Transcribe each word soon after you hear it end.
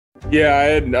Yeah, I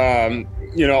had,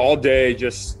 all day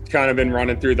just kind of been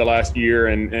running through the last year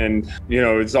and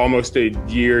it's almost a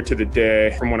year to the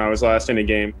day from when I was last in a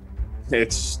game.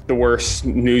 It's the worst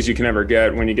news you can ever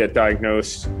get when you get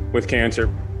diagnosed with cancer.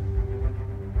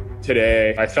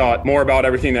 Today, I thought more about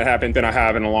everything that happened than I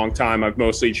have in a long time. I've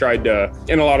mostly tried to,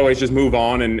 in a lot of ways, just move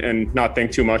on and not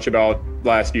think too much about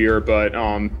last year. But,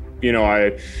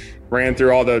 I ran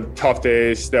through all the tough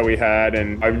days that we had,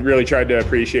 and I really tried to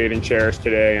appreciate and cherish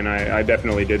today, and I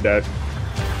definitely did that.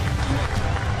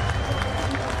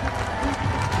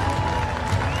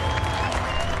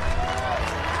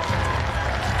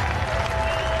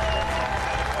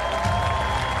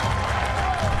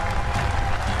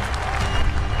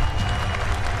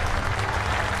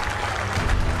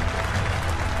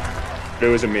 It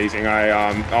was amazing. I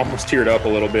almost teared up a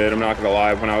little bit, I'm not gonna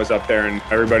lie, when I was up there and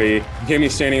everybody gave me a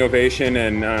standing ovation,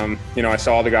 and I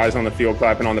saw the guys on the field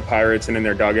clapping on the Pirates and in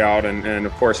their dugout, and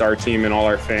of course our team and all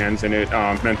our fans, and it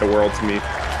meant the world to me.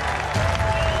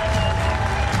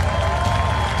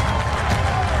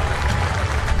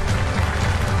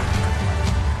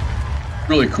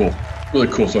 Really cool, really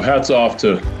cool. So hats off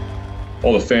to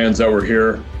all the fans that were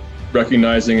here,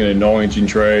 recognizing and acknowledging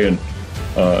Trey, and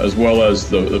as well as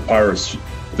the Pirates.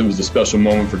 It was a special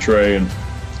moment for Trey, and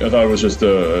I thought it was just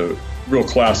a real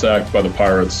class act by the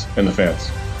Pirates and the fans.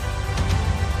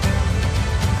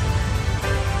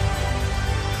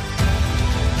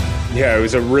 Yeah, it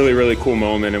was a really, really cool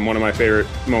moment and one of my favorite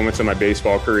moments of my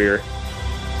baseball career.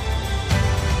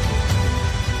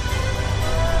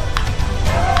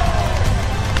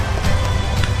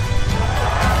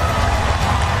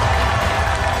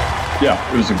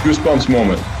 Yeah, it was a goosebumps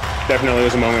moment. Definitely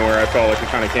was a moment where I felt like it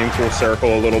kind of came full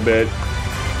circle a little bit.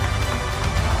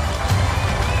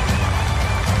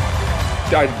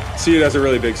 I see it as a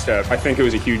really big step. I think it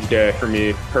was a huge day for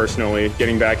me personally,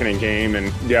 getting back in a game,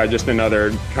 and yeah, just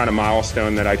another kind of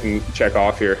milestone that I can check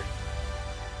off here.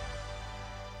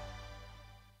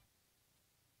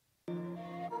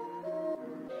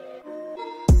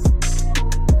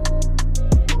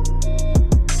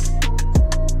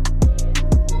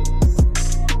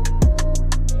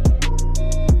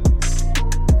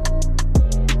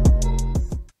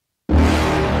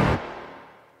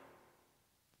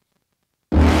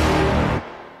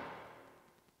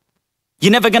 You're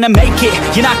never gonna make it,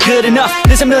 you're not good enough.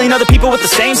 There's a million other people with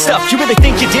the same stuff. You really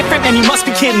think you're different? Man, you must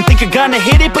be kidding. Think you're gonna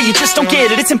hit it, but you just don't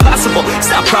get it. It's impossible, it's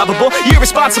not probable, you're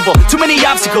irresponsible. Too many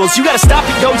obstacles, you gotta stop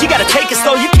it, yo. You gotta take it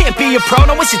slow, you can't be a pro.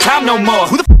 Don't waste your time no more.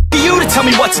 Who the f*** are you to tell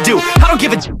me what to do? I don't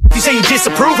give a if you say you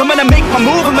disapprove. I'm gonna make my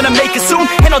move, I'm gonna make it soon,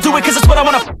 and I'll do it cause it's what I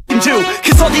wanna f***ing do.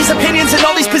 Cause all these opinions and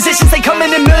all these positions, they come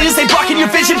in millions, they blocking your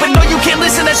vision. But no, you can't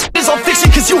listen, that shit is all fiction.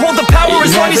 Cause you hold the power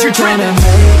as long as you're dreaming.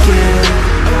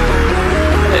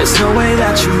 There's no way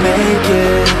that you make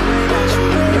it,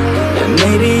 and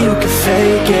maybe you can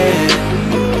fake it,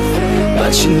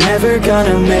 but you're never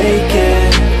gonna make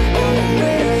it.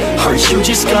 Aren't you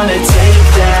just gonna take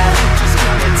that?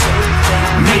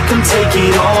 Make them take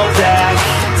it all back.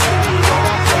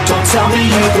 Don't tell me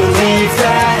you believe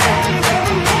that.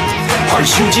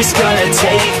 Aren't you just gonna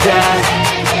take that?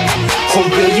 Or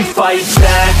will you fight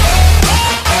back?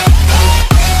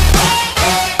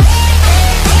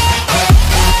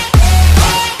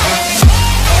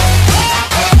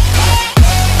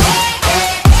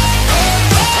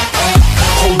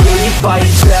 Fight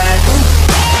back.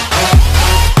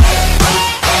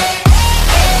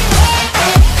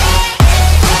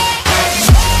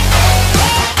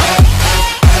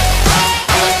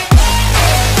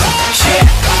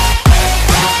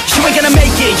 You ain't gonna make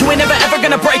it, you ain't never ever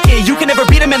gonna break it. You can never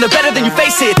beat them and they're better than you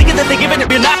face it. Thinking that they give it,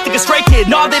 you're not, think a straight kid.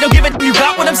 No, they don't give it, you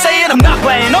got what I'm saying? I'm not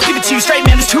playing, I'll give it to you straight,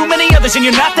 man. There's too many others and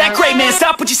you're not that great, man.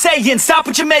 Stop what you're saying, stop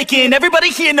what you're making. Everybody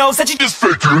here knows that you just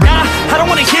faking. Nah, I don't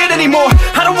wanna hear it anymore,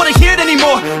 I don't wanna hear it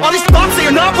anymore. All these thoughts, they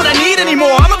are not what I need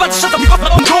anymore. I'm about to shut the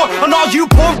fucking door on all you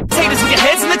poor haters with your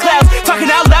heads in the clouds, talking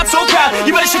out loud so proud.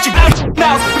 You better shut your mouth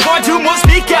before I do more,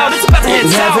 speak out. It's about to head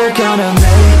south. You're never gonna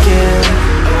make it.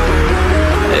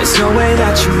 There's no way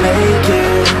that you make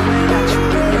it.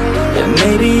 And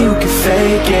maybe you can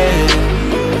fake it,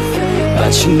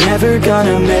 but you're never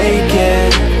gonna make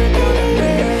it.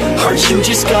 Aren't you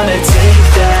just gonna take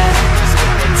that?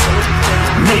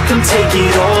 Make them take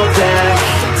it all back.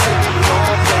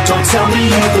 Don't tell me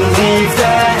you believe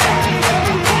that.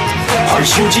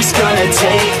 Aren't you just gonna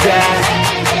take that?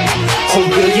 Or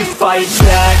will you fight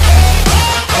back?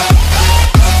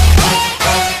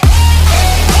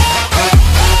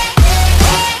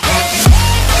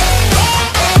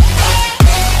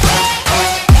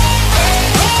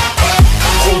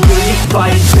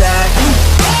 Fight back.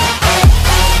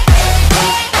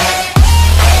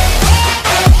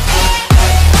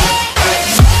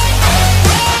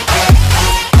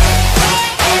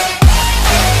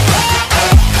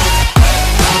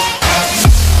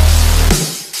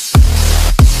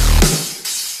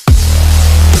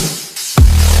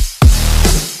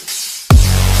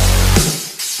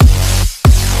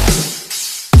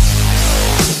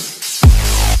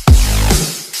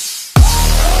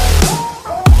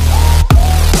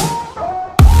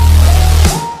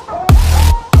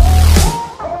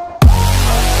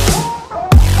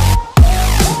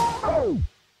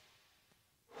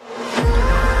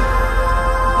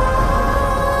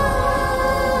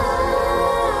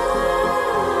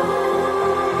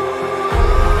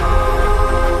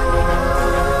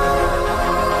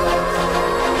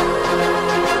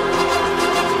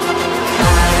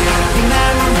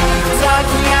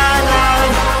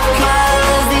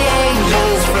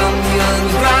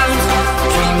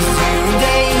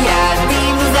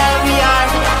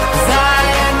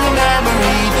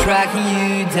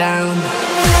 down.